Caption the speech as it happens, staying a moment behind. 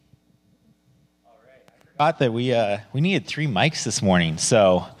thought that we needed 3 mics this morning,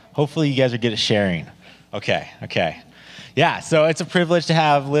 so hopefully you guys are good at sharing. Okay. Yeah, so it's a privilege to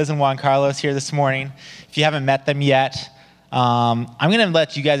have Liz and Juan Carlos here this morning. If you haven't met them yet, I'm going to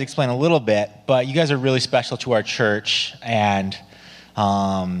let you guys explain a little bit, but you guys are really special to our church, and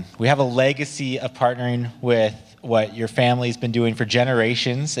we have a legacy of partnering with what your family's been doing for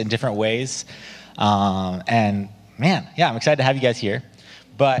generations in different ways. And man, yeah, I'm excited to have you guys here.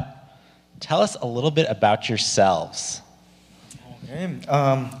 But tell us a little bit about yourselves. Okay.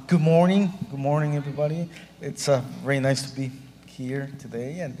 Good morning, everybody. It's very nice to be here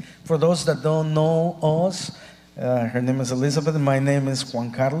today. And for those that don't know us, her name is Elizabeth, and my name is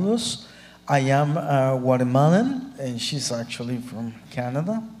Juan Carlos. I am Guatemalan, and she's actually from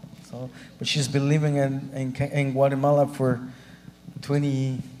Canada. But she's been living in Guatemala for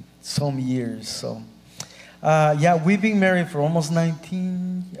 20-some years. So, we've been married for almost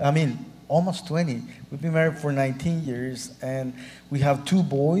 20. We've been married for 19 years, and we have 2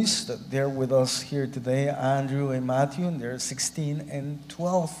 boys that they're with us here today, Andrew and Matthew, and they're 16 and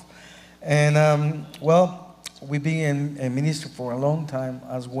 12. And, we've been in ministry for a long time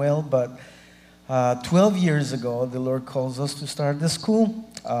as well, but 12 years ago, the Lord calls us to start the school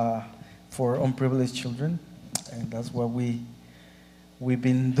for unprivileged children, and that's what we've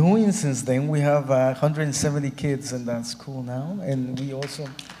been doing since then. We have 170 kids in that school now, and we also,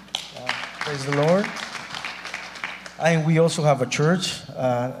 praise the Lord, and we also have a church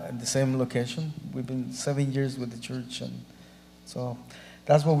at the same location. We've been 7 years with the church, and so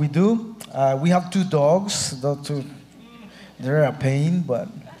that's what we do. We have 2 dogs, they're a pain, but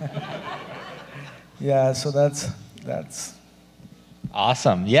yeah, so that's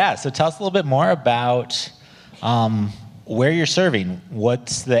awesome. Yeah, so tell us a little bit more about where you're serving.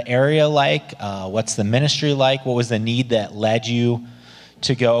 What's the area like? What's the ministry like? What was the need that led you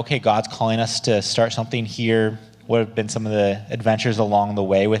to go, okay, God's calling us to start something here? What have been some of the adventures along the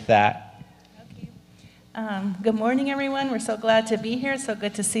way with that? Okay. Good morning, everyone. We're so glad to be here. So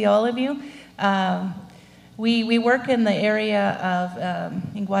good to see all of you. We work in the area of,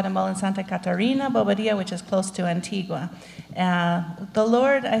 in Guatemala and Santa Catarina, Bobadilla, which is close to Antigua. The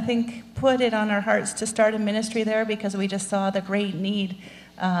Lord, I think, put it on our hearts to start a ministry there because we just saw the great need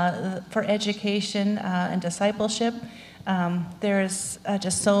for education and discipleship. There's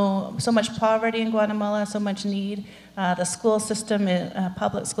just so much poverty in Guatemala, so much need. The school system,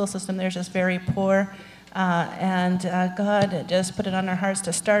 public school system, there's just very poor. And God just put it on our hearts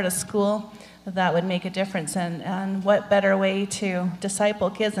to start a school that would make a difference. And what better way to disciple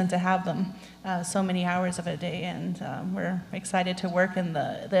kids than to have them so many hours of a day. And we're excited to work in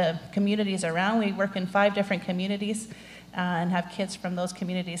the communities around. We work in 5 different communities and have kids from those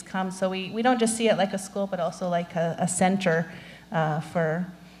communities come. So we don't just see it like a school, but also like a center for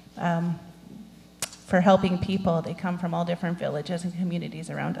helping people. They come from all different villages and communities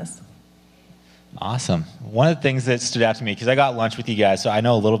around us. Awesome. One of the things that stood out to me, because I got lunch with you guys, so I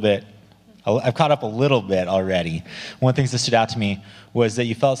know a little bit, I've caught up a little bit already. One of the things that stood out to me was that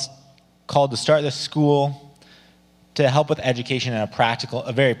you felt called to start this school to help with education in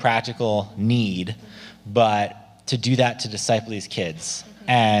a very practical need, but to do that to disciple these kids.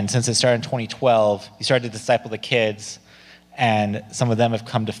 And since it started in 2012, you started to disciple the kids, and some of them have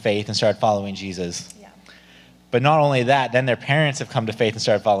come to faith and started following Jesus. Yeah. But not only that, then their parents have come to faith and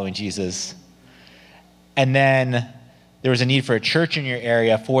started following Jesus. And then there was a need for a church in your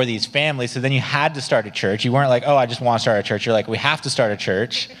area for these families, so then you had to start a church. You weren't like, oh, I just want to start a church. You're like, we have to start a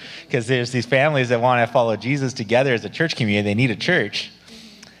church because there's these families that want to follow Jesus together as a church community. They need a church.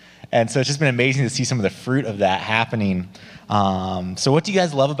 And so it's just been amazing to see some of the fruit of that happening. So what do you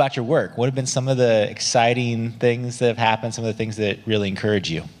guys love about your work? What have been some of the exciting things that have happened, some of the things that really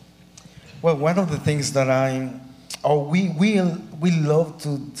encourage you? Well, one of the things that we love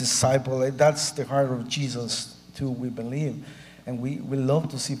to disciple. That's the heart of Jesus too, we believe. And we love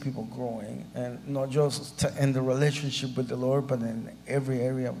to see people growing, and not just in the relationship with the Lord, but in every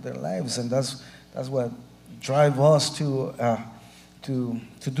area of their lives. And that's what drives us to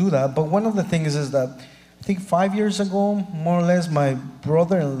do that. But one of the things is that I think 5 years ago, more or less, my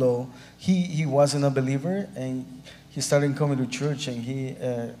brother-in-law, he wasn't a believer, and he started coming to church, and he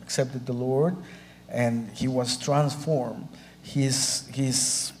accepted the Lord, and he was transformed. He's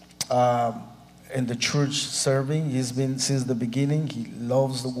in the church serving. He's been since the beginning. He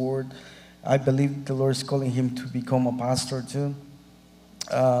loves the Word. I believe the Lord is calling him to become a pastor too.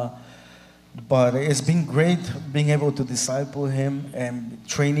 But it's been great being able to disciple him and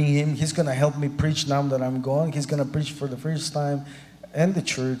training him. He's going to help me preach now that I'm gone. He's going to preach for the first time in the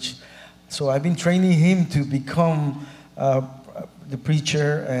church. So I've been training him to become the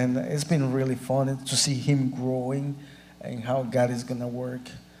preacher, and it's been really fun to see him growing and how God is gonna work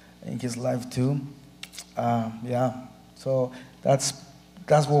in his life too. Yeah, so that's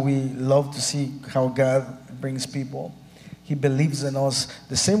what we love to see, how God brings people. He believes in us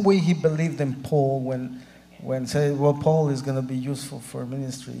the same way he believed in Paul when say, well, Paul is gonna be useful for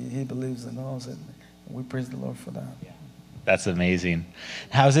ministry. He believes in us, and we praise the Lord for that. That's amazing.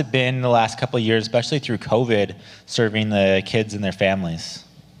 How's it been the last couple of years, especially through COVID, serving the kids and their families?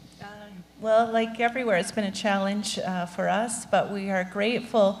 Well, like everywhere, it's been a challenge for us, but we are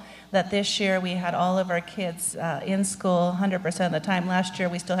grateful that this year we had all of our kids in school 100% of the time. Last year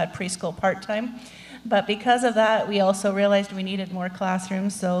we still had preschool part-time. But because of that, we also realized we needed more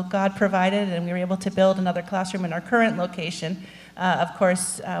classrooms, so God provided, and we were able to build another classroom in our current location. Of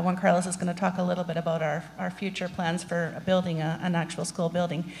course, Juan Carlos is going to talk a little bit about our future plans for building an actual school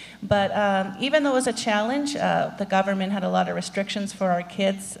building. But even though it was a challenge, the government had a lot of restrictions for our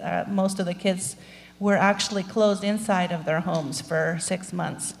kids. Most of the kids were actually closed inside of their homes for 6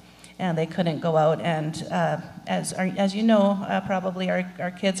 months, and they couldn't go out. And as you know, probably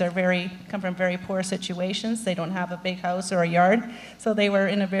our kids come from very poor situations. They don't have a big house or a yard, so they were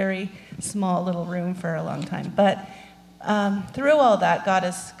in a very small little room for a long time. But through all that, God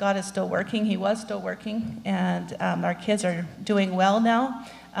is still working. He was still working, and our kids are doing well now.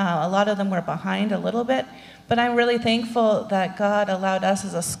 A lot of them were behind a little bit, but I'm really thankful that God allowed us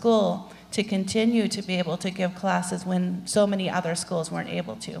as a school to continue to be able to give classes when so many other schools weren't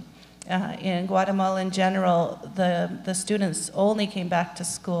able to. In Guatemala in general, the students only came back to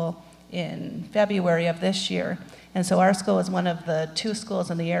school in February of this year. And so our school is one of the 2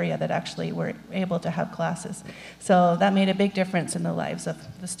 schools in the area that actually were able to have classes. So that made a big difference in the lives of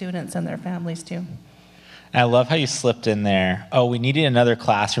the students and their families too. And I love how you slipped in there, oh, we needed another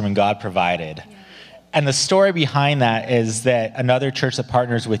classroom and God provided. Yeah. And the story behind that is that another church that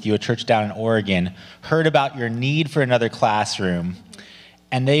partners with you, a church down in Oregon, heard about your need for another classroom.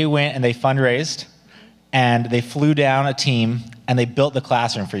 And they went and they fundraised, and they flew down a team, and they built the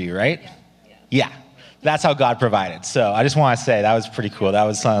classroom for you, right? Yeah. That's how God provided. So I just want to say that was pretty cool. That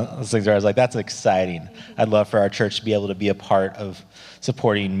was some of those things where I was like, that's exciting. I'd love for our church to be able to be a part of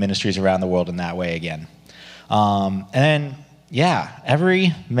supporting ministries around the world in that way again. And then, yeah,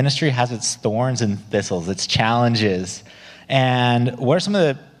 every ministry has its thorns and thistles, its challenges. And what are some of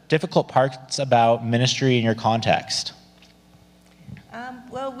the difficult parts about ministry in your context?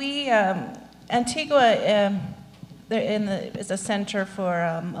 Well, Antigua is a center for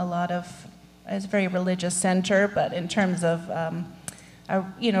a lot of. It's a very religious center, but in terms of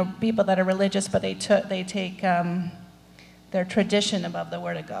people that are religious, but they take their tradition above the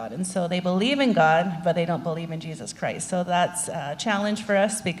Word of God, and so they believe in God, but they don't believe in Jesus Christ. So that's a challenge for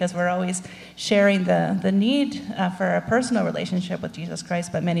us because we're always sharing the need for a personal relationship with Jesus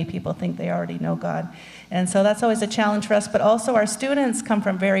Christ, but many people think they already know God, and so that's always a challenge for us. But also our students come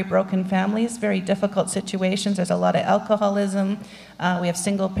from very broken families, very difficult situations. There's a lot of alcoholism. We have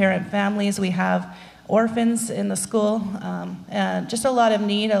single-parent families. We have orphans in the school, and just a lot of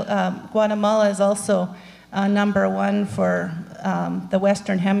need. Guatemala is also number 1 for the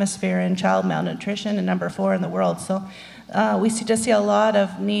Western Hemisphere in child malnutrition, and number 4 in the world. So we just see a lot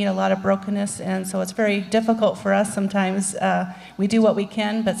of need, a lot of brokenness, and so it's very difficult for us sometimes. We do what we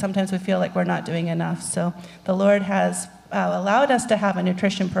can, but sometimes we feel like we're not doing enough. So the Lord has allowed us to have a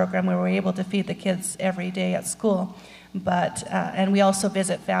nutrition program where we're able to feed the kids every day at school. But and we also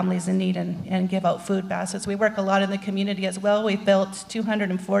visit families in need and give out food baskets. We work a lot in the community as well. We've built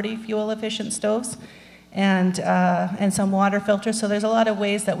 240 fuel-efficient stoves and some water filters. So there's a lot of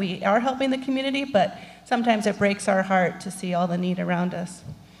ways that we are helping the community, but sometimes it breaks our heart to see all the need around us.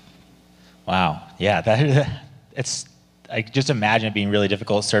 Wow. Yeah, it's. I just imagine it being really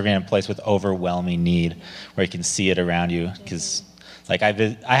difficult serving in a place with overwhelming need, where you can see it around you. Because, like, I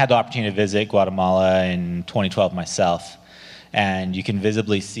had the opportunity to visit Guatemala in 2012 myself, and you can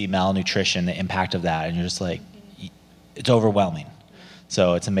visibly see malnutrition, the impact of that, and you're just like, it's overwhelming.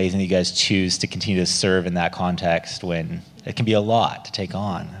 So it's amazing that you guys choose to continue to serve in that context when it can be a lot to take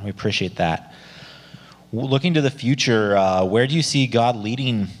on. We appreciate that. Looking to the future, where do you see God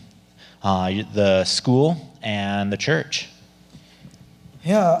leading the school and the church?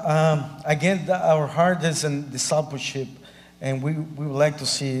 Yeah, again, our heart is in discipleship, and we would like to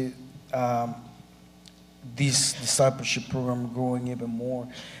see this discipleship program growing even more.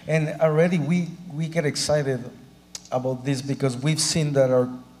 And already we get excited about this because we've seen that our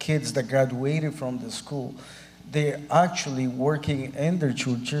kids that graduated from the school, they're actually working in their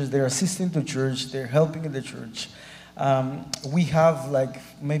churches, they're assisting to church, they're helping in the church. We have like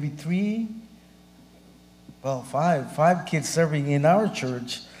maybe 3 well, five kids serving in our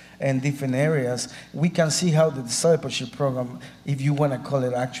church and different areas, we can see how the discipleship program, if you want to call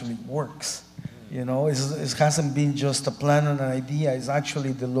it, actually works. You know, it hasn't been just a plan and an idea. It's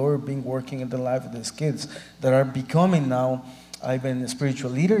actually the Lord being working in the life of these kids that are becoming now even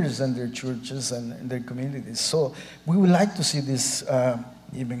spiritual leaders in their churches and in their communities. So we would like to see this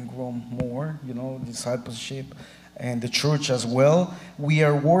even grow more, you know, discipleship and the church as well. We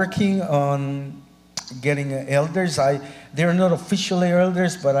are working on getting elders. They're not officially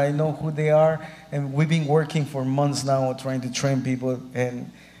elders, but I know who they are. And we've been working for months now trying to train people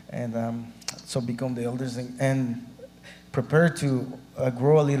and so become the elders and prepare to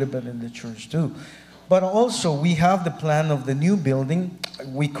grow a little bit in the church too. But also we have the plan of the new building.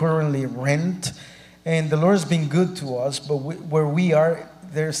 We currently rent, and the Lord's been good to us, but where we are,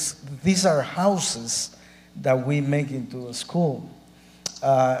 these are houses that we make into a school.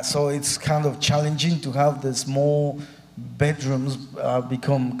 So it's kind of challenging to have the small bedrooms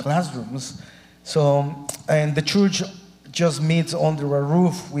become classrooms. So, and the church just meets under a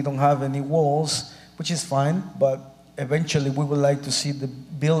roof. We don't have any walls, which is fine, but eventually we would like to see the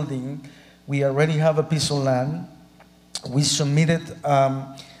building. We already have a piece of land. We submitted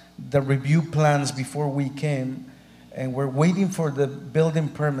the review plans before we came, and we're waiting for the building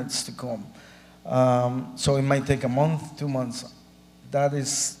permits to come. So it might take a month, 2 months. That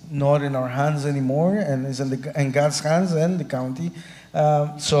is not in our hands anymore, and is in God's hands and the county.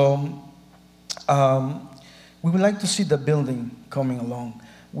 We would like to see the building coming along.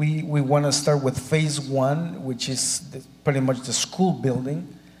 We want to start with phase 1, which is pretty much the school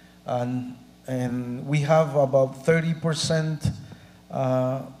building. And we have about 30%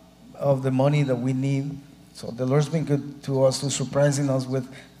 of the money that we need. So the Lord's been good to us, to surprising us with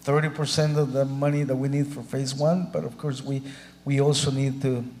 30% of the money that we need for phase 1. But of course, we also need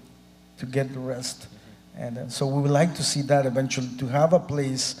to get the rest. And so we would like to see that eventually, to have a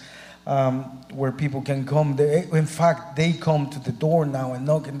place where people can come. In fact, they come to the door now and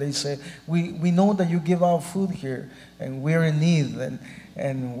knock, and they say, we know that you give out food here, and we're in need.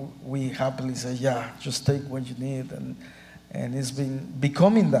 And we happily say, yeah, just take what you need. And it's been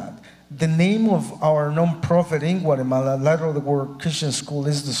becoming that. The name of our nonprofit in Guatemala, Light of the World Christian School,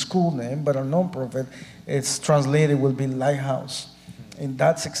 is the school name, but our nonprofit, it's translated, will be Lighthouse. And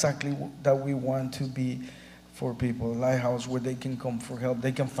that's exactly that we want to be for people, a lighthouse where they can come for help.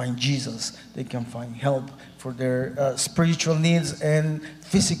 They can find Jesus. They can find help for their spiritual needs and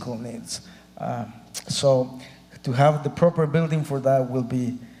physical needs. So to have the proper building for that will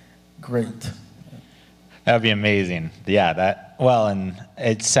be great. That would be amazing. Yeah, and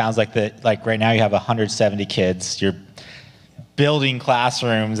it sounds like right now you have 170 kids. You're building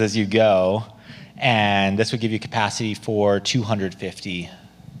classrooms as you go, and this would give you capacity for 250,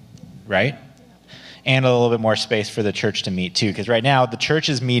 right? And a little bit more space for the church to meet too, because right now the church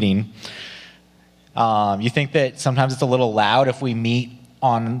is meeting. You think that sometimes it's a little loud if we meet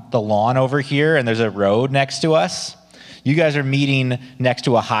on the lawn over here and there's a road next to us? You guys are meeting next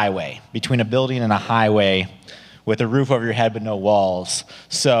to a highway, between a building and a highway, with a roof over your head but no walls.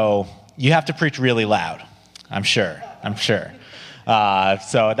 So you have to preach really loud, I'm sure.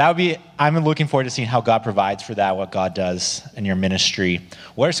 So that would be, I'm looking forward to seeing how God provides for that, what God does in your ministry.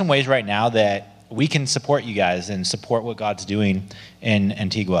 What are some ways right now that we can support you guys and support what God's doing in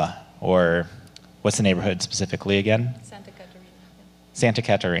Antigua? Or what's the neighborhood specifically again? Santa Catarina. Santa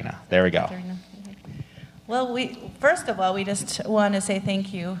Catarina. There we go. Well, first of all, we just want to say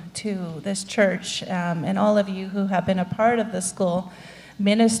thank you to this church and all of you who have been a part of the school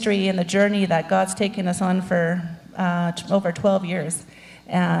ministry and the journey that God's taken us on for over 12 years.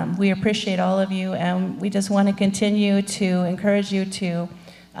 We appreciate all of you, and we just want to continue to encourage you to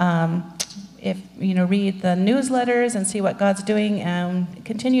read the newsletters and see what God's doing, and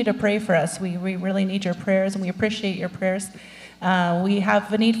continue to pray for us. We really need your prayers, and we appreciate your prayers. We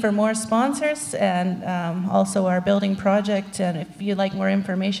have a need for more sponsors, and also our building project. And if you'd like more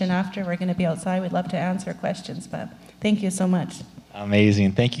information after, we're going to be outside. We'd love to answer questions, but thank you so much.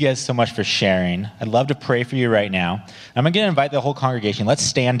 Amazing. Thank you guys so much for sharing. I'd love to pray for you right now. I'm going to invite the whole congregation. Let's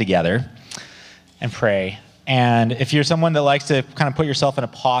stand together and pray. And if you're someone that likes to kind of put yourself in a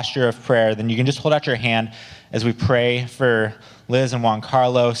posture of prayer, then you can just hold out your hand as we pray for Liz and Juan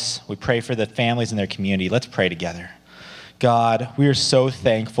Carlos. We pray for the families in their community. Let's pray together. God, we are so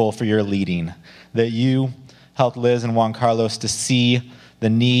thankful for your leading, that you helped Liz and Juan Carlos to see the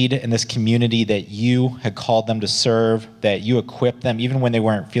need in this community that you had called them to serve, that you equipped them even when they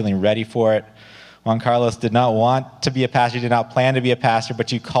weren't feeling ready for it. Juan Carlos did not want to be a pastor, did not plan to be a pastor,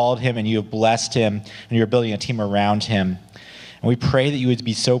 but you called him and you have blessed him, and you're building a team around him. And we pray that you would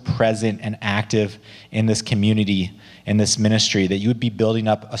be so present and active in this community, in this ministry, that you would be building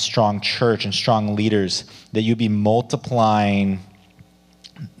up a strong church and strong leaders, that you'd be multiplying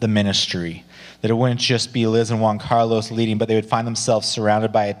the ministry, that it wouldn't just be Liz and Juan Carlos leading, but they would find themselves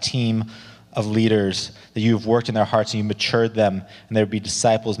surrounded by a team of leaders that you've worked in their hearts and you've matured them, and there would be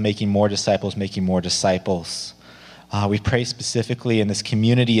disciples making more disciples, making more disciples. We pray specifically in this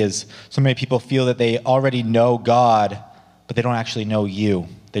community as so many people feel that they already know God, but they don't actually know you.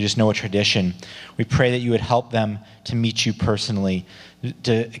 They just know a tradition. We pray that you would help them to meet you personally,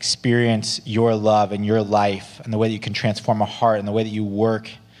 to experience your love and your life and the way that you can transform a heart and the way that you work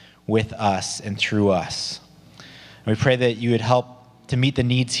with us and through us. And we pray that you would help to meet the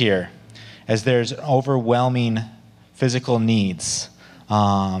needs here as there's overwhelming physical needs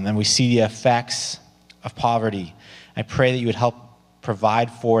and we see the effects of poverty. I pray that you would help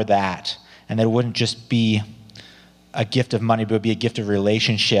provide for that and that it wouldn't just be a gift of money, but it would be a gift of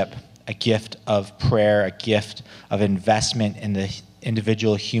relationship, a gift of prayer, a gift of investment in the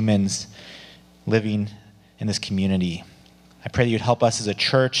individual humans living in this community. I pray that you'd help us as a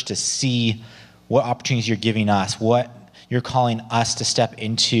church to see what opportunities you're giving us, what you're calling us to step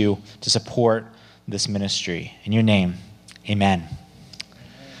into to support this ministry. In your name, amen.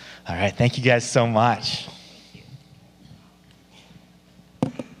 All right, thank you guys so much.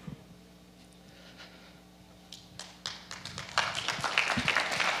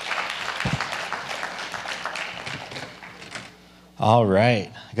 All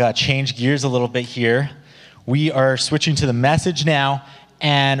right, I got to change gears a little bit here. We are switching to the message now,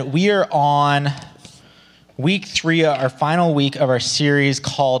 and we are on week 3, our final week of our series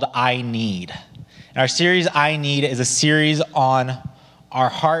called I Need. And our series I Need is a series on our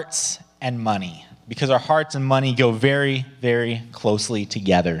hearts and money, because our hearts and money go very, very closely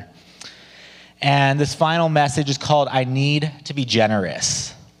together. And this final message is called I Need to Be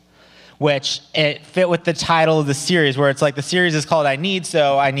Generous, which it fit with the title of the series, where it's like the series is called I Need,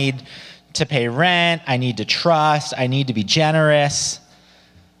 so I need to pay rent, I need to trust, I need to be generous.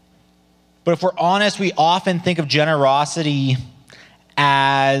 But if we're honest, we often think of generosity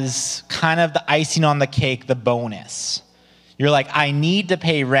as kind of the icing on the cake, the bonus. You're like, I need to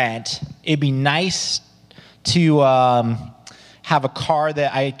pay rent. It'd be nice to have a car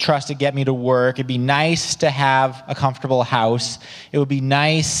that I trust to get me to work. It'd be nice to have a comfortable house. It would be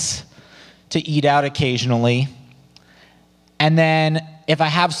nice to eat out occasionally. And then if I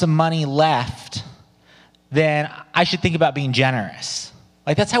have some money left, then I should think about being generous.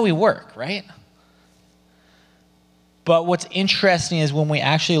 Like, that's how we work, right? But what's interesting is when we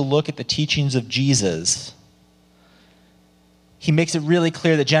actually look at the teachings of Jesus, he makes it really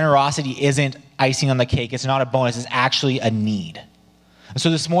clear that generosity isn't icing on the cake. It's not a bonus. It's actually a need.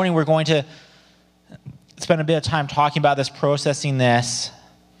 So this morning we're going to spend a bit of time talking about this, processing this,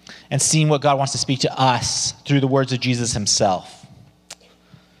 and seeing what God wants to speak to us through the words of Jesus himself.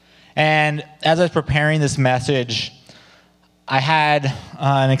 And as I was preparing this message, I had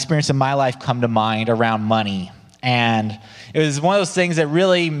an experience in my life come to mind around money. And it was one of those things that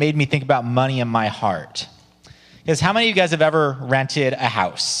really made me think about money in my heart. Because how many of you guys have ever rented a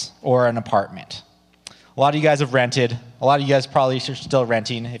house or an apartment? A lot of you guys have rented. A lot of you guys probably are still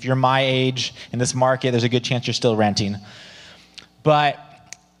renting. If you're my age in this market, there's a good chance you're still renting. But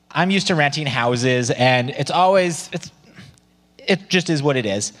I'm used to renting houses, and it just is what it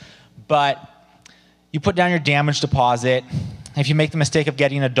is. But you put down your damage deposit. If you make the mistake of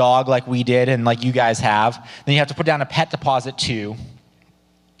getting a dog like we did and like you guys have, then you have to put down a pet deposit too.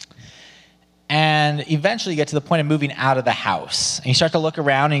 And eventually you get to the point of moving out of the house. And you start to look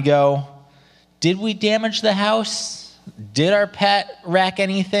around and go, did we damage the house? Did our pet wreck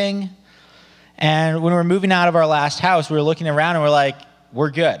anything? And when we were moving out of our last house, we were looking around and we're like,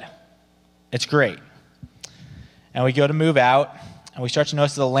 we're good. It's great. And we go to move out, and we start to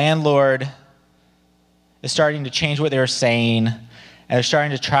notice the landlord is starting to change what they were saying, and they're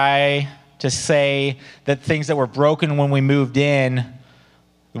starting to try to say that things that were broken when we moved in,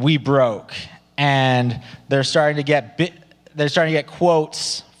 we broke. And they're starting to get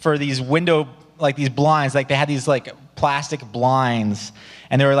quotes for these window, like these blinds, like they had these like plastic blinds,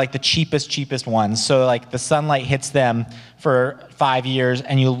 and they were like the cheapest ones. So like the sunlight hits them for 5 years,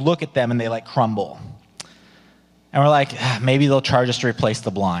 and you look at them and they like crumble. And we're like, maybe they'll charge us to replace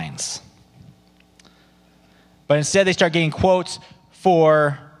the blinds. But instead they start getting quotes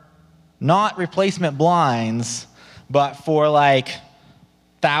for not replacement blinds, but for like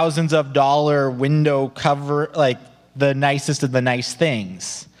thousands of dollar window cover, like the nicest of the nice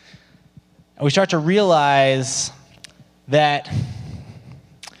things. And we start to realize that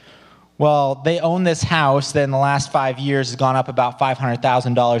Well, they own this house that in the last 5 years has gone up about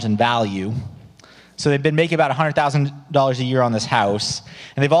 $500,000 in value. So they've been making about $100,000 a year on this house.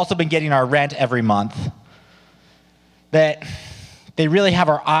 And they've also been getting our rent every month. That they really have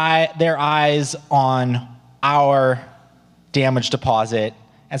their eyes on our damage deposit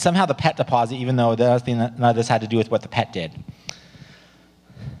and somehow the pet deposit, even though none of this had to do with what the pet did.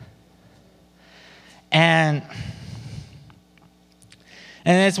 And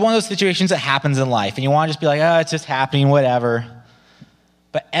it's one of those situations that happens in life, and you want to just be like, oh, it's just happening, whatever.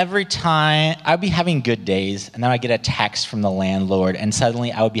 But every time, I'd be having good days, and then I'd get a text from the landlord, and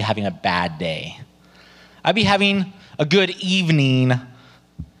suddenly I would be having a bad day. I'd be having a good evening,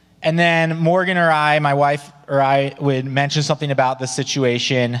 and then Morgan or my wife or I would mention something about the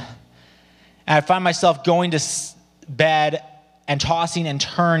situation, and I'd find myself going to bed and tossing and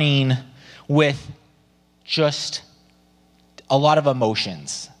turning with just a lot of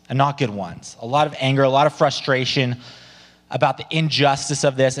emotions, and not good ones. A lot of anger, a lot of frustration about the injustice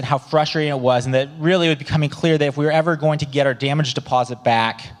of this and how frustrating it was, and that really it was becoming clear that if we were ever going to get our damage deposit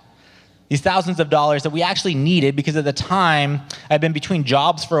back, these thousands of dollars that we actually needed, because at the time I'd been between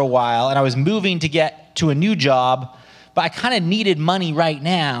jobs for a while and I was moving to get to a new job, but I kind of needed money right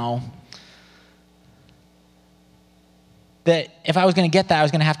now, that if I was going to get that, I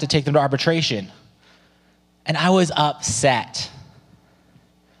was going to have to take them to arbitration. And I was upset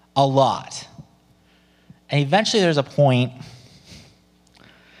a lot. And eventually there's a point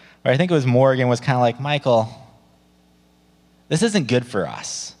where I think it was Morgan was kind of like, Michael, this isn't good for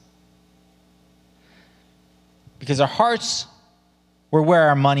us. Because our hearts were where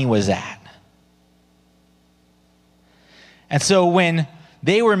our money was at. And so when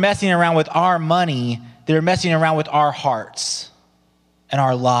they were messing around with our money, they were messing around with our hearts and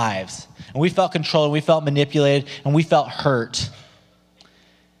our lives. And we felt controlled, and we felt manipulated, and we felt hurt.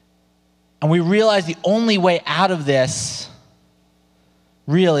 And we realized the only way out of this,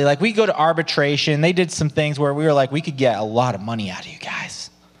 really, like we go to arbitration. They did some things where we were like, we could get a lot of money out of you guys.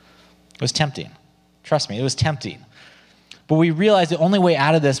 It was tempting. Trust me, it was tempting. But we realized the only way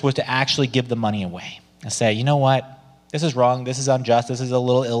out of this was to actually give the money away and say, you know what? This is wrong. This is unjust. This is a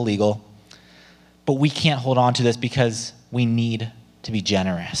little illegal. But we can't hold on to this because we need to be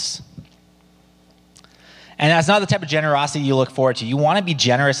generous. And that's not the type of generosity you look forward to. You want to be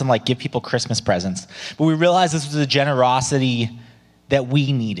generous and like give people Christmas presents. But we realized this was a generosity that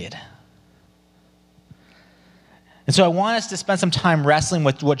we needed. And so I want us to spend some time wrestling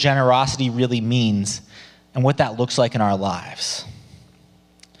with what generosity really means and what that looks like in our lives.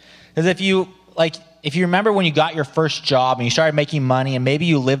 Because if you remember when you got your first job and you started making money and maybe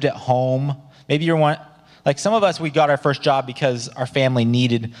you lived at home, maybe you're one, like some of us, we got our first job because our family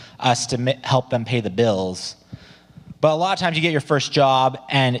needed us to help them pay the bills. But a lot of times you get your first job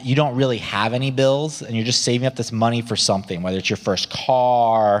and you don't really have any bills and you're just saving up this money for something, whether it's your first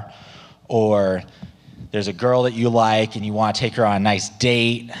car or there's a girl that you like and you want to take her on a nice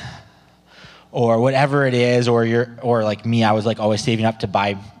date or whatever it is, or like me, I was like always saving up to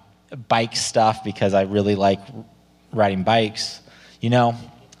buy bike stuff because I really like riding bikes, you know?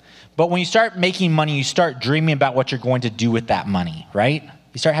 But when you start making money, you start dreaming about what you're going to do with that money, right?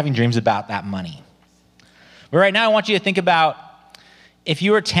 You start having dreams about that money. But right now, I want you to think about if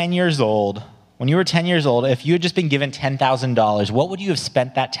you were 10 years old, when you were 10 years old, if you had just been given $10,000, what would you have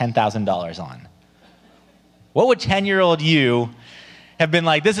spent that $10,000 on? What would 10-year-old you have been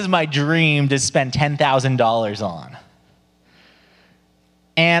like, this is my dream to spend $10,000 on?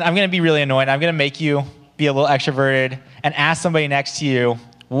 And I'm going to be really annoying. I'm going to make you be a little extroverted and ask somebody next to you,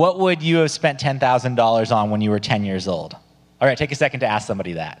 what would you have spent $10,000 on when you were 10 years old? All right, take a second to ask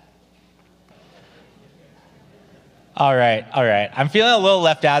somebody that. All right. I'm feeling a little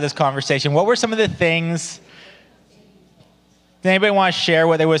left out of this conversation. What were some of the things? Does anybody want to share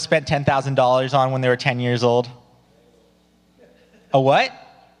what they would have spent $10,000 on when they were 10 years old? A what?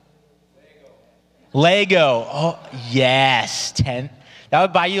 Lego. Oh, yes. 10. That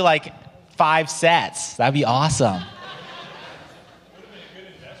would buy you like 5 sets. That'd be awesome.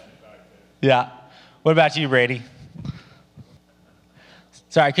 Yeah. What about you, Brady?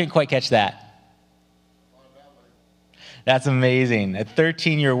 Sorry, I couldn't quite catch that. That's amazing. At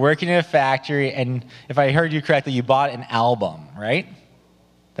 13, you're working in a factory, and if I heard you correctly, you bought an album, right?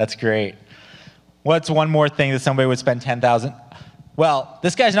 That's great. What's one more thing that somebody would spend $10,000? Well,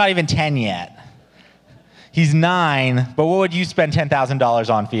 this guy's not even 10 yet. He's 9, but what would you spend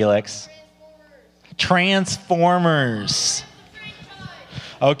 $10,000 on, Felix? Transformers.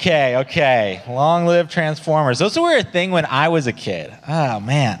 Okay. Long live Transformers. Those were a thing when I was a kid. Oh,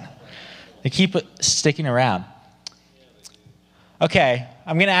 man. They keep sticking around. Okay,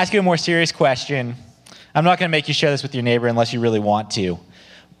 I'm going to ask you a more serious question. I'm not going to make you share this with your neighbor unless you really want to.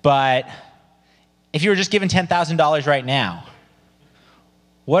 But if you were just given $10,000 right now,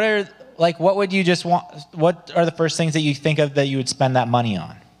 what would you just want? What are the first things that you think of that you would spend that money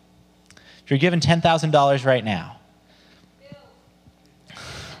on? If you're given $10,000 right now,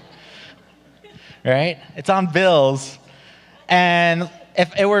 right? It's on bills. And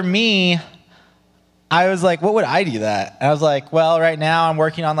if it were me, I was like, what would I do that? And I was like, well, right now I'm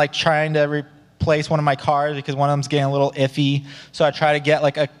working on like trying to replace one of my cars because one of them's getting a little iffy. So I try to get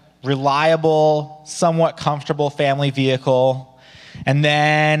like a reliable, somewhat comfortable family vehicle. And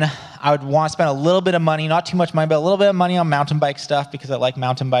then I would want to spend a little bit of money, not too much money, but a little bit of money on mountain bike stuff because I like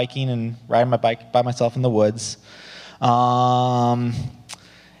mountain biking and riding my bike by myself in the woods. And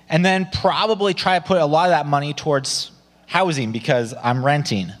then probably try to put a lot of that money towards housing because I'm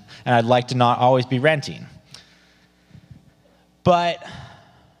renting and I'd like to not always be renting. But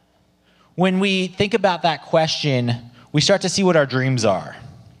when we think about that question, we start to see what our dreams are.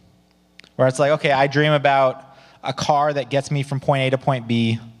 Where it's like, okay, I dream about a car that gets me from point A to point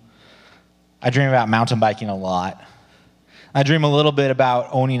B. I dream about mountain biking a lot. I dream a little bit about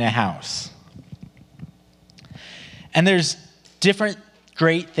owning a house. And there's different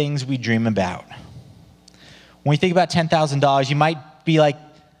great things we dream about. When you think about $10,000, you might be like,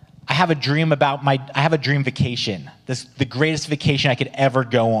 I have a dream vacation. The greatest vacation I could ever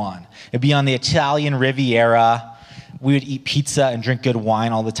go on. It'd be on the Italian Riviera. We would eat pizza and drink good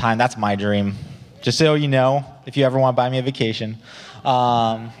wine all the time. That's my dream. Just so you know, if you ever want to buy me a vacation.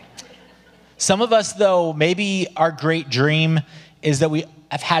 Some of us, though, maybe our great dream is that we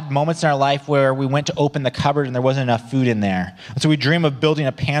have had moments in our life where we went to open the cupboard and there wasn't enough food in there. And so we dream of building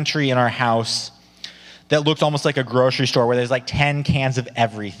a pantry in our house that looks almost like a grocery store where there's like 10 cans of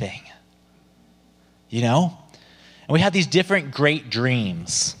everything. You know? And we have these different great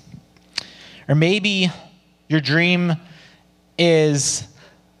dreams. Or maybe your dream is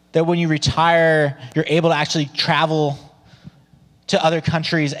that when you retire, you're able to actually travel to other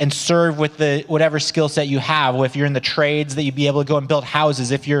countries and serve with whatever skill set you have. If you're in the trades, that you'd be able to go and build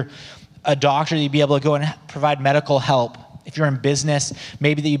houses. If you're a doctor, you'd be able to go and provide medical help. If you're in business,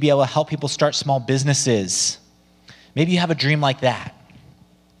 maybe that you'd be able to help people start small businesses. Maybe you have a dream like that.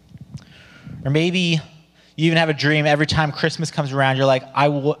 Or maybe you even have a dream every time Christmas comes around, you're like, I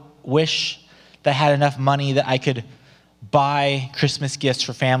wish that I had enough money that I could buy Christmas gifts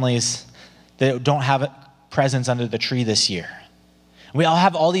for families that don't have presents under the tree this year. We all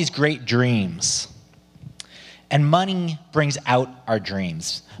have all these great dreams. And money brings out our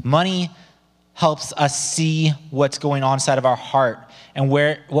dreams. Money helps us see what's going on inside of our heart and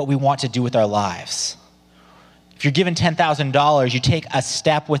what we want to do with our lives. If you're given $10,000, you take a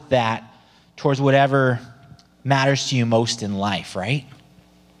step with that towards whatever matters to you most in life, right?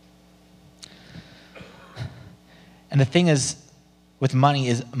 And the thing is, with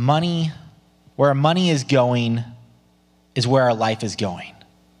money, where our money is going is where our life is going.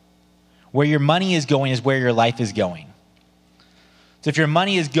 Where your money is going is where your life is going. So if your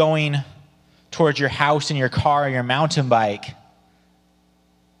money is going towards your house and your car and your mountain bike,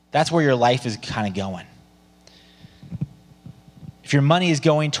 that's where your life is kind of going. If your money is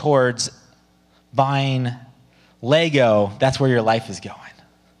going towards buying Lego, that's where your life is going.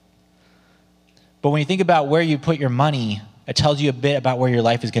 But when you think about where you put your money, it tells you a bit about where your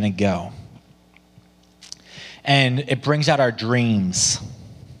life is going to go. And it brings out our dreams.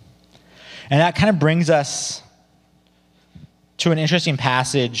 And that kind of brings us to an interesting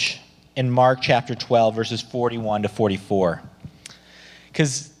passage in Mark chapter 12, verses 41 to 44.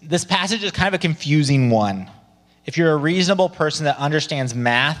 Because this passage is kind of a confusing one. If you're a reasonable person that understands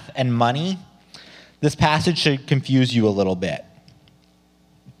math and money, this passage should confuse you a little bit.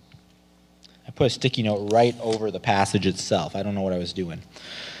 I put a sticky note right over the passage itself. I don't know what I was doing.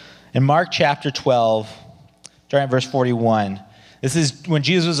 In Mark chapter 12, starting at verse 41, this is when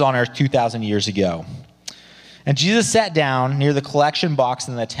Jesus was on earth 2,000 years ago. And Jesus sat down near the collection box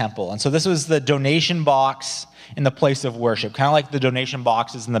in the temple. And so this was the donation box in the place of worship, kind of like the donation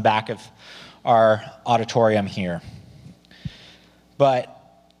boxes in the back of our auditorium here. But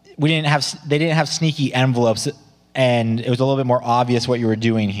they didn't have sneaky envelopes, and it was a little bit more obvious what you were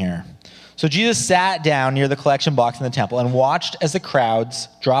doing here. So Jesus sat down near the collection box in the temple and watched as the crowds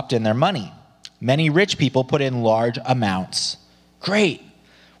dropped in their money. Many rich people put in large amounts. Great.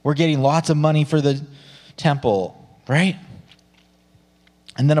 We're getting lots of money for the temple, right?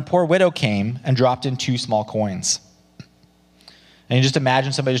 And then a poor widow came and dropped in 2 small coins. And you just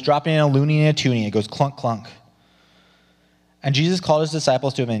imagine somebody just dropping in a loonie and a toonie. It goes clunk, clunk. And Jesus called his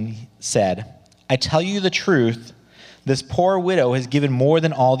disciples to him and said, I tell you the truth, This poor widow has given more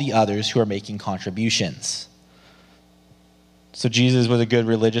than all the others who are making contributions. So Jesus was a good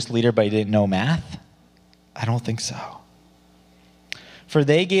religious leader, but he didn't know math? I don't think so. For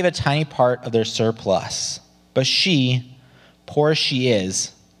they gave a tiny part of their surplus, but she, poor as she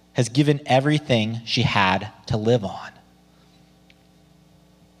is, has given everything she had to live on.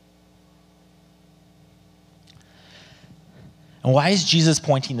 And why is Jesus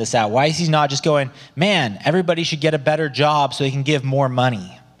pointing this out? Why is he not just going, man, everybody should get a better job so they can give more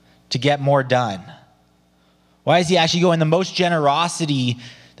money to get more done? Why is he actually going, the most generosity,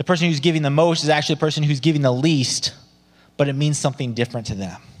 the person who's giving the most is actually the person who's giving the least, but it means something different to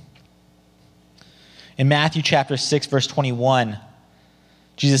them? In Matthew chapter 6, verse 21,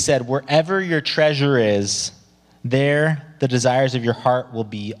 Jesus said, wherever your treasure is, there the desires of your heart will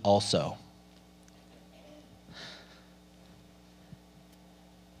be also.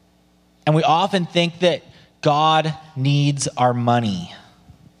 And we often think that God needs our money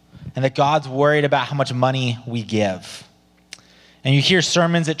and that God's worried about how much money we give. And you hear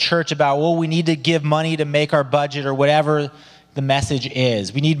sermons at church about, well, we need to give money to make our budget or whatever the message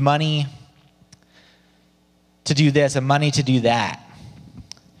is. We need money to do this and money to do that.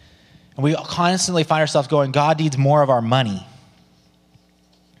 And we constantly find ourselves going, God needs more of our money.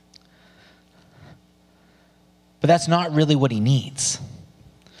 But that's not really what he needs.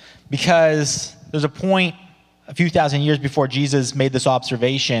 Because there's a point a few thousand years before Jesus made this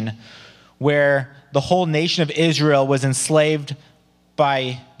observation where the whole nation of Israel was enslaved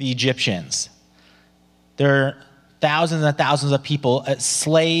by the Egyptians. There are thousands and thousands of people as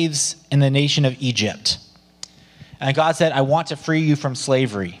slaves in the nation of Egypt. And God said, I want to free you from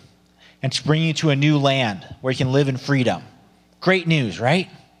slavery and to bring you to a new land where you can live in freedom. Great news, right?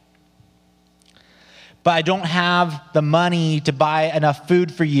 But I don't have the money to buy enough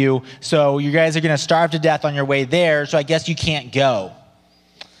food for you, so you guys are going to starve to death on your way there, so I guess you can't go.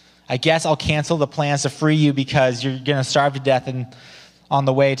 I guess I'll cancel the plans to free you because you're going to starve to death on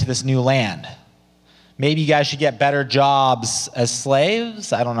the way to this new land. Maybe you guys should get better jobs as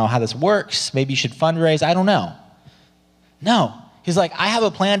slaves. I don't know how this works. Maybe you should fundraise. I don't know. No. He's like, I have a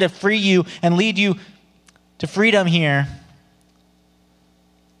plan to free you and lead you to freedom here.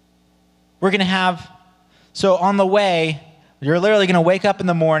 We're going to have... So on the way, you're literally going to wake up in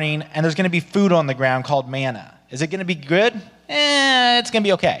the morning and there's going to be food on the ground called manna. Is it going to be good? It's going to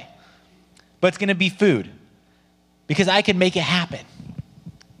be okay. But it's going to be food because I can make it happen.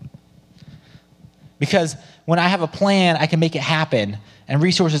 Because when I have a plan, I can make it happen, and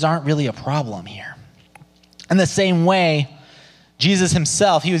resources aren't really a problem here. In the same way, Jesus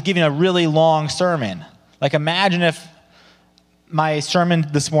himself, he was giving a really long sermon. Like imagine if my sermon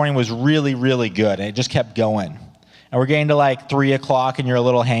this morning was really, really good, and it just kept going. And we're getting to like 3 o'clock, and you're a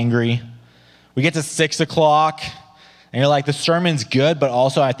little hangry. We get to 6 o'clock, and you're like, the sermon's good, but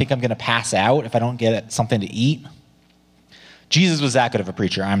also I think I'm going to pass out if I don't get something to eat. Jesus was that good of a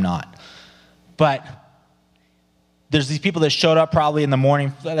preacher. I'm not. But there's these people that showed up probably in the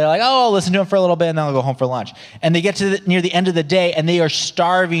morning. They're like, oh, I'll listen to him for a little bit, and then I'll go home for lunch. And they get to near the end of the day, and they are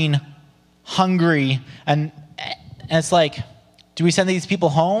starving, hungry, and it's like, do we send these people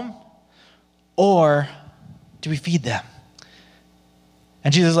home, or do we feed them?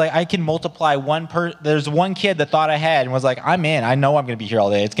 And Jesus is like, I can multiply there's one kid that thought ahead and was like, I'm in. I know I'm going to be here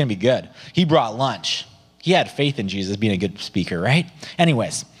all day. It's going to be good. He brought lunch. He had faith in Jesus being a good speaker, right?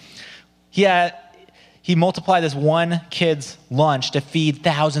 Anyways, he multiplied this one kid's lunch to feed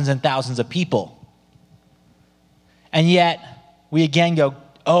thousands and thousands of people. And yet, we again go,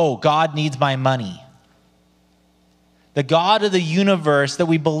 oh, God needs my money. The God of the universe that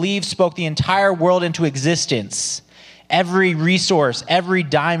we believe spoke the entire world into existence, every resource, every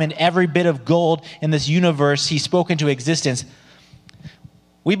diamond, every bit of gold in this universe he spoke into existence.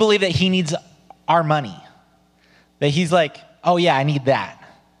 We believe that he needs our money. That he's like, oh yeah, I need that.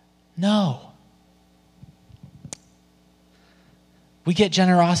 No. We get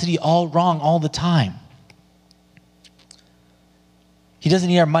generosity all wrong all the time. He doesn't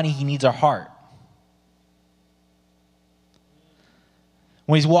need our money, he needs our heart.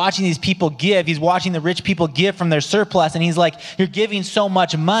 When he's watching these people give, he's watching the rich people give from their surplus, and he's like, you're giving so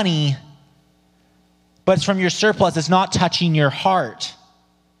much money, but it's from your surplus. It's not touching your heart.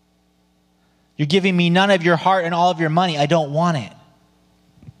 You're giving me none of your heart and all of your money. I don't want it.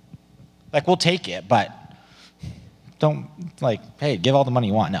 Like, we'll take it, but don't, like, hey, give all the money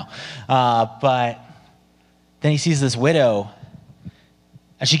you want. No. But then he sees this widow,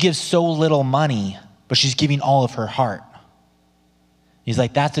 and she gives so little money, but she's giving all of her heart. He's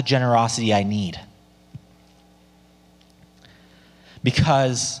like, that's the generosity I need.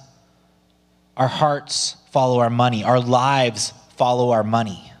 Because Our hearts follow our money. Our lives follow our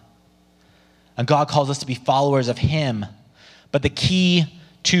money. And God calls us to be followers of him. But the key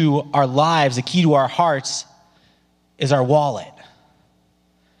to our lives, the key to our hearts, is our wallet.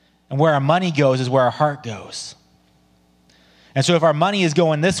 And where our money goes is where our heart goes. And so if our money is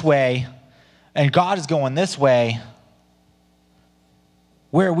going this way and God is going this way,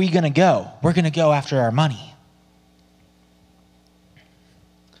 where are we going to go? We're going to go after our money.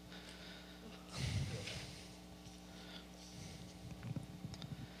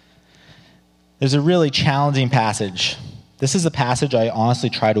 There's a really challenging passage. This is a passage I honestly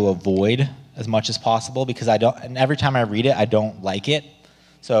try to avoid as much as possible because and every time I read it, I don't like it.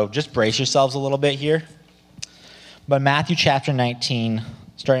 So just brace yourselves a little bit here. But Matthew chapter 19,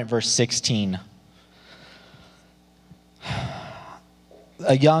 starting at verse 16.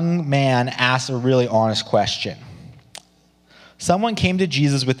 A young man asked a really honest question. Someone came to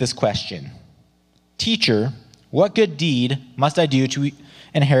Jesus with this question. Teacher, what good deed must I do to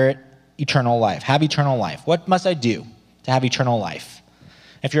inherit eternal life, have eternal life? What must I do to have eternal life?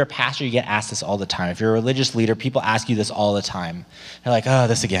 If you're a pastor, you get asked this all the time. If you're a religious leader, people ask you this all the time. They're like, oh,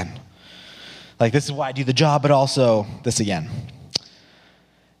 this again. Like, this is why I do the job, but also this again.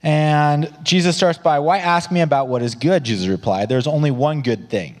 And Jesus starts by, why ask me about what is good? Jesus replied, there's only one good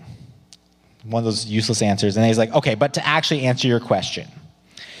thing. One of those useless answers. And he's like, okay, but to actually answer your question,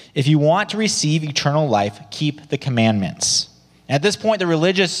 if you want to receive eternal life, keep the commandments. At this point, the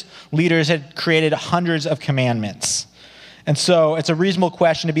religious leaders had created hundreds of commandments. And so it's a reasonable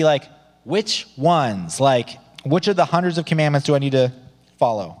question to be like, which ones? Like, which of the hundreds of commandments do I need to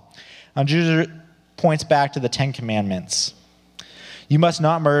follow? And Jesus points back to the 10 commandments. You must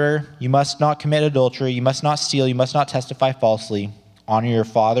not murder. You must not commit adultery. You must not steal. You must not testify falsely. Honor your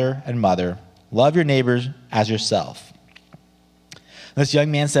father and mother. Love your neighbors as yourself. This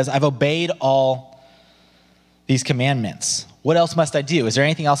young man says, I've obeyed all these commandments. What else must I do? Is there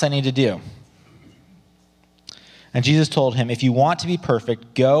anything else I need to do? And Jesus told him, if you want to be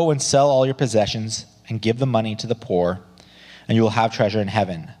perfect, go and sell all your possessions and give the money to the poor, and you will have treasure in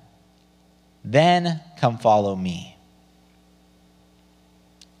heaven. Then come follow me.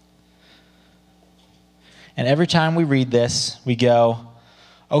 And every time we read this, we go,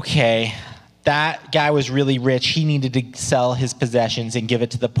 okay, that guy was really rich. He needed to sell his possessions and give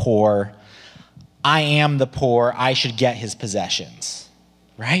it to the poor. I am the poor. I should get his possessions,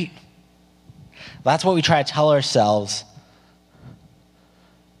 right? That's what we try to tell ourselves.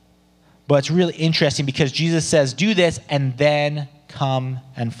 But it's really interesting because Jesus says, do this and then come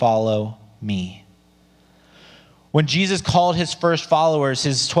and follow me. When Jesus called his first followers,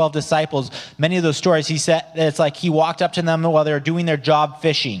 his 12 disciples, many of those stories, he said, it's like he walked up to them while they were doing their job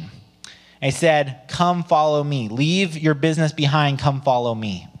fishing. And he said, come follow me. Leave your business behind, come follow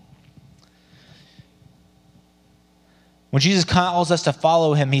me. When Jesus calls us to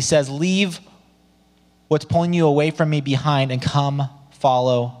follow him, he says, leave what's pulling you away from me behind and come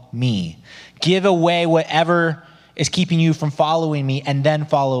follow me. Give away whatever is keeping you from following me and then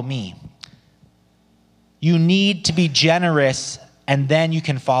follow me. You need to be generous and then you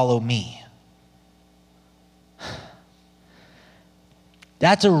can follow me.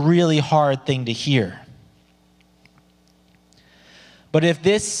 That's a really hard thing to hear. But if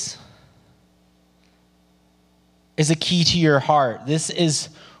this is a key to your heart, this is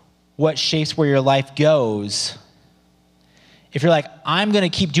what shapes where your life goes. If you're like, I'm going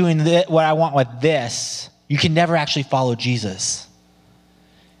to keep doing what I want with this, you can never actually follow Jesus.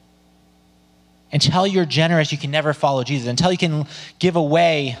 Until you're generous, you can never follow Jesus. Until you can give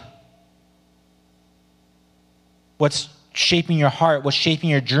away what's shaping your heart, what's shaping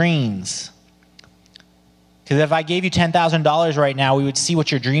your dreams. Because if I gave you $10,000 right now, we would see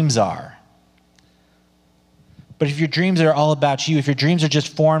what your dreams are. But if your dreams are all about you, if your dreams are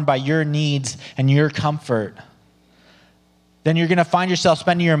just formed by your needs and your comfort, then you're going to find yourself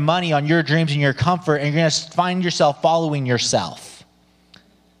spending your money on your dreams and your comfort, and you're going to find yourself following yourself.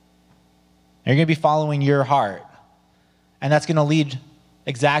 You're going to be following your heart. And that's going to lead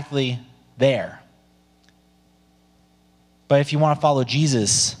exactly there. But if you want to follow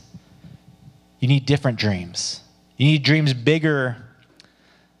Jesus, you need different dreams. You need dreams bigger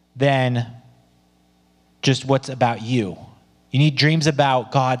than just what's about you. You need dreams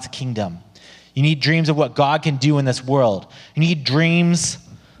about God's kingdom. You need dreams of what God can do in this world. You need dreams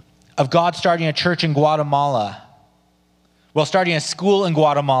of God starting a church in Guatemala. Well, starting a school in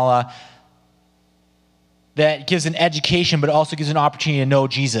Guatemala that gives an education but also gives an opportunity to know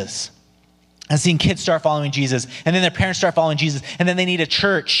Jesus. And seeing kids start following Jesus, and then their parents start following Jesus, and then they need a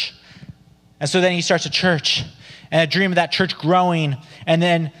church. And so then he starts a church, and a dream of that church growing, and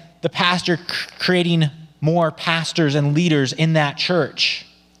then the pastor creating more pastors and leaders in that church.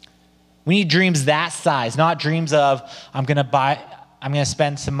 We need dreams that size, not dreams of, I'm going to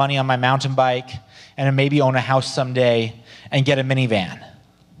spend some money on my mountain bike and maybe own a house someday and get a minivan.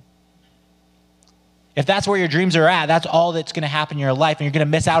 If that's where your dreams are at, that's all that's going to happen in your life, and you're going to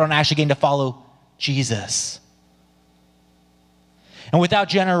miss out on actually getting to follow Jesus. And without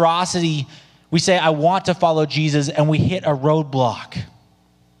generosity, we say, I want to follow Jesus, and we hit a roadblock.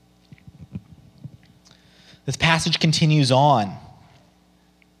 This passage continues on.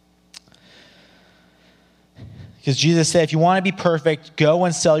 Because Jesus said, if you want to be perfect, go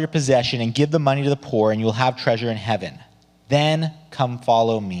and sell your possession and give the money to the poor, and you will have treasure in heaven. Then come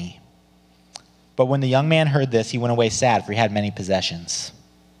follow me. But when the young man heard this, he went away sad, for he had many possessions.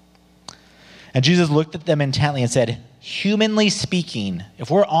 And Jesus looked at them intently and said, humanly speaking,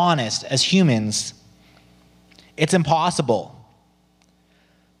 if we're honest as humans, it's impossible.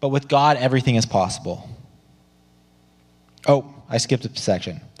 But with God, everything is possible. Oh, I skipped a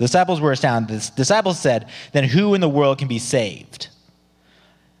section. The disciples were astounded. The disciples said, then who in the world can be saved?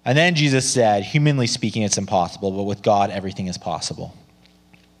 And then Jesus said, humanly speaking, it's impossible, but with God, everything is possible.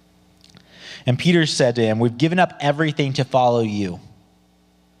 And Peter said to him, we've given up everything to follow you.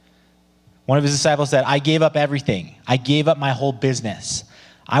 One of his disciples said, I gave up everything. I gave up my whole business.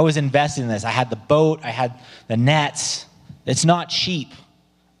 I was invested in this. I had the boat. I had the nets. It's not cheap.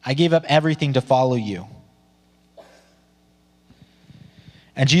 I gave up everything to follow you.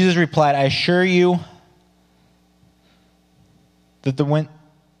 And Jesus replied, I assure you that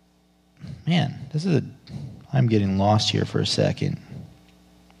I'm getting lost here for a second.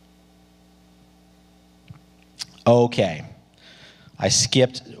 Okay. I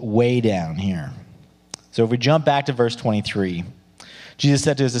skipped way down here. So if we jump back to verse 23, Jesus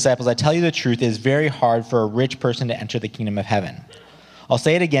said to his disciples, I tell you the truth, it is very hard for a rich person to enter the kingdom of heaven. I'll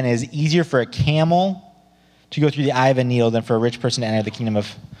say it again, it is easier for a camel to go through the eye of a needle than for a rich person to enter the kingdom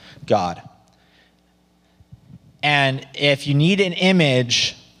of God. And if you need an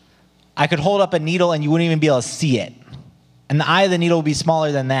image, I could hold up a needle and you wouldn't even be able to see it. And the eye of the needle would be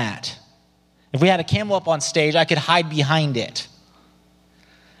smaller than that. If we had a camel up on stage, I could hide behind it.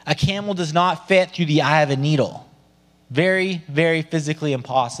 A camel does not fit through the eye of a needle. Very, very physically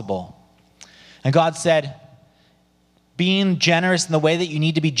impossible. And God said, being generous in the way that you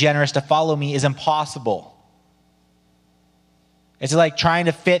need to be generous to follow me is impossible. It's like trying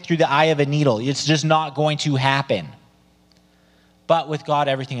to fit through the eye of a needle. It's just not going to happen. But with God,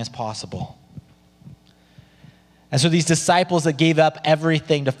 everything is possible. And so these disciples that gave up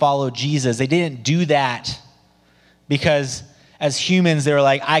everything to follow Jesus, they didn't do that because as humans, they were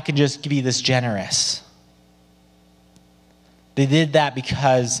like, I can just be this generous. They did that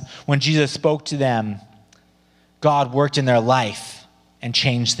because when Jesus spoke to them, God worked in their life and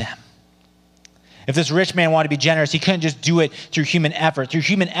changed them. If this rich man wanted to be generous, he couldn't just do it through human effort. Through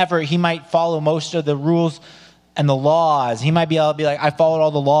human effort, he might follow most of the rules and the laws. He might be able to be like, I followed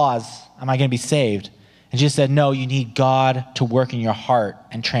all the laws. Am I going to be saved? And Jesus said, no, you need God to work in your heart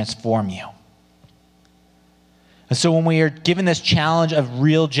and transform you. And so when we are given this challenge of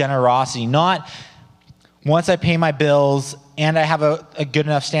real generosity, not once I pay my bills and I have a good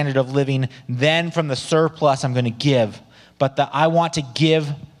enough standard of living, then from the surplus I'm going to give, but that I want to give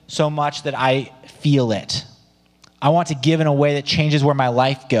so much that I feel it. I want to give in a way that changes where my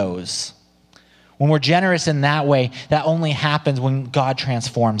life goes. When we're generous in that way, that only happens when God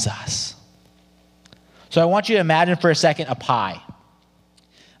transforms us. So I want you to imagine for a second a pie.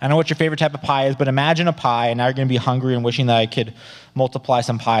 I know what your favorite type of pie is, but imagine a pie, and now you're going to be hungry and wishing that I could multiply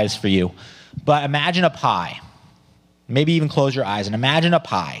some pies for you. But imagine a pie. Maybe even close your eyes and imagine a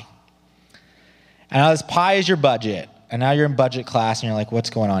pie. And now this pie is your budget. And now you're in budget class and you're like, what's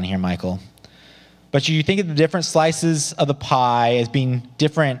going on here, Michael? But you think of the different slices of the pie as being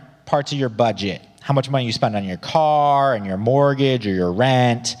different parts of your budget. How much money you spend on your car and your mortgage or your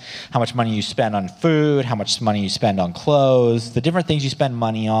rent, how much money you spend on food, how much money you spend on clothes, the different things you spend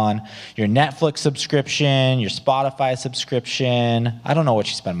money on, your Netflix subscription, your Spotify subscription. I don't know what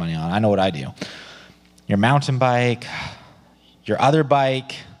you spend money on. I know what I do. Your mountain bike, your other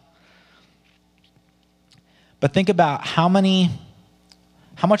bike. But think about how much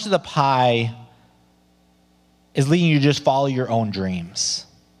of the pie is leading you to just follow your own dreams.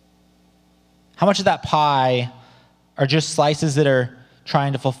 How much of that pie are just slices that are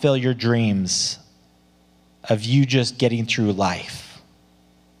trying to fulfill your dreams of you just getting through life,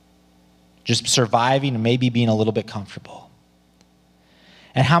 just surviving and maybe being a little bit comfortable?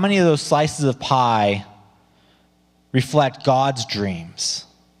 And how many of those slices of pie reflect God's dreams?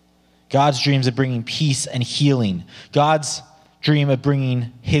 God's dreams of bringing peace and healing. God's dream of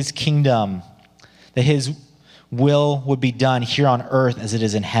bringing his kingdom, that his will would be done here on earth as it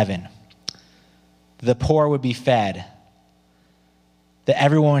is in heaven. The poor would be fed, that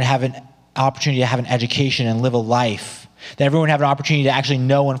everyone would have an opportunity to have an education and live a life, that everyone would have an opportunity to actually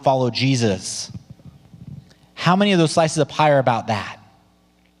know and follow Jesus. How many of those slices of pie are about that?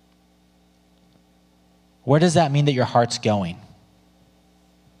 Where does that mean that your heart's going?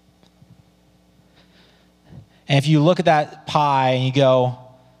 And if you look at that pie and you go,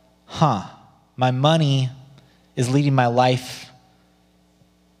 my money is leading my life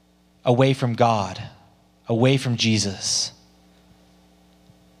away from God, away from Jesus,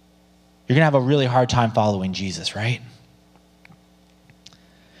 you're going to have a really hard time following Jesus, right?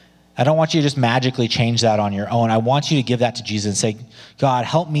 I don't want you to just magically change that on your own. I want you to give that to Jesus and say, God,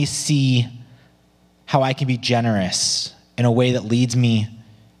 help me see how I can be generous in a way that leads me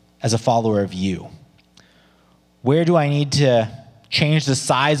as a follower of you. Where do I need to change the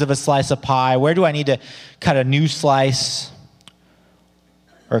size of a slice of pie? Where do I need to cut a new slice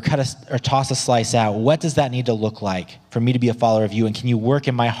or toss a slice out? What does that need to look like for me to be a follower of you? And can you work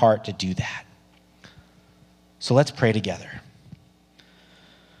in my heart to do that? So let's pray together.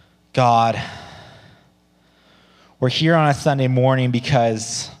 God, we're here on a Sunday morning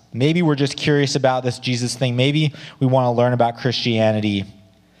because maybe we're just curious about this Jesus thing. Maybe we want to learn about Christianity.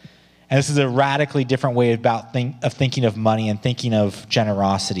 And this is a radically different way of thinking of money and thinking of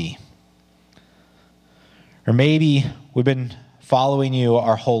generosity. Or maybe we've been following you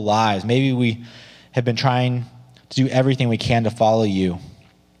our whole lives. Maybe we have been trying to do everything we can to follow you.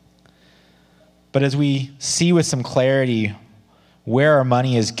 But as we see with some clarity where our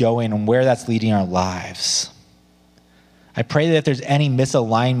money is going and where that's leading our lives, I pray that if there's any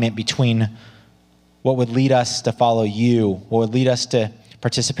misalignment between what would lead us to follow you, what would lead us to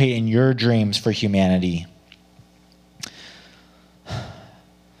participate in your dreams for humanity,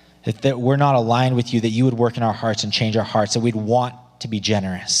 that we're not aligned with you, that you would work in our hearts and change our hearts, that we'd want to be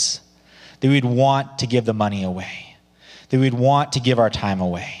generous, that we'd want to give the money away, that we'd want to give our time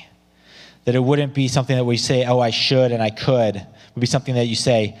away, that it wouldn't be something that we say, oh, I should and I could. It would be something that you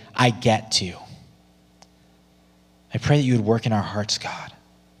say, I get to. I pray that you would work in our hearts, God.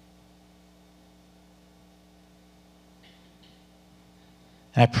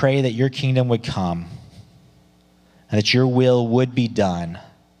 And I pray that your kingdom would come and that your will would be done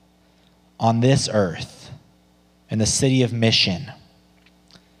on this earth, in the city of Mission.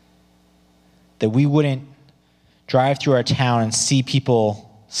 That we wouldn't drive through our town and see people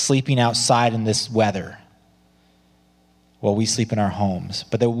sleeping outside in this weather while we sleep in our homes,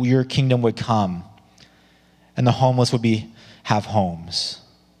 but that your kingdom would come and the homeless would have homes.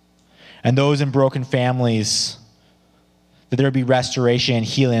 And those in broken families, that there would be restoration and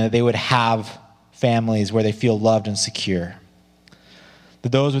healing, that they would have families where they feel loved and secure.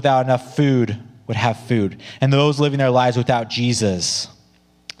 That those without enough food would have food. And those living their lives without Jesus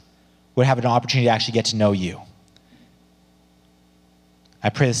would have an opportunity to actually get to know you. I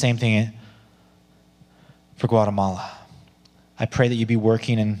pray the same thing for Guatemala. I pray that you'd be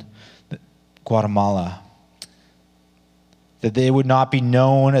working in Guatemala, that they would not be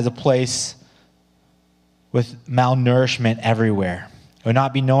known as a place with malnourishment everywhere. It would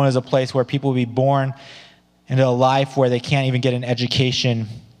not be known as a place where people would be born into a life where they can't even get an education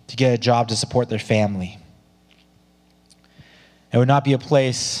to get a job to support their family. It would not be a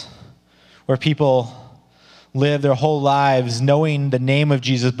place where people live their whole lives knowing the name of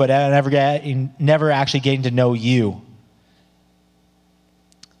Jesus, but never actually getting to know you.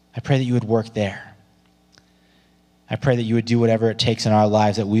 I pray that you would work there. I pray that you would do whatever it takes in our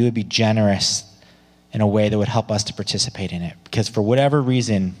lives, that we would be generous in a way that would help us to participate in it. Because for whatever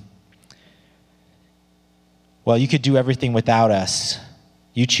reason, well, you could do everything without us.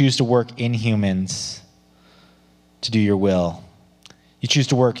 You choose to work in humans to do your will. You choose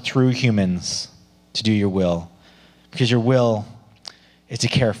to work through humans to do your will. Because your will is to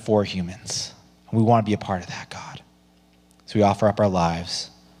care for humans. And we want to be a part of that, God. So we offer up our lives.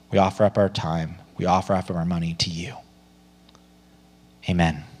 We offer up our time. We offer up our money to you.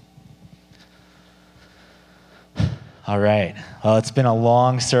 Amen. All right. Well, it's been a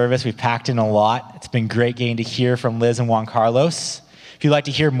long service. We've packed in a lot. It's been great getting to hear from Liz and Juan Carlos. If you'd like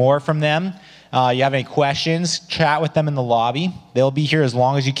to hear more from them, you have any questions, chat with them in the lobby. They'll be here as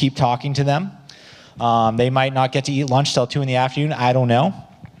long as you keep talking to them. They might not get to eat lunch till 2 p.m. I don't know.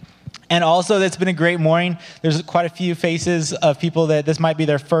 And also, it's been a great morning. There's quite a few faces of people that this might be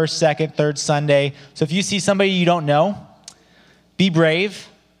their first, second, third Sunday. So if you see somebody you don't know, be brave,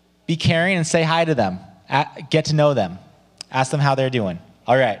 be caring, and say hi to them. Get to know them. Ask them how they're doing.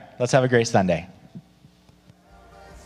 All right, let's have a great Sunday.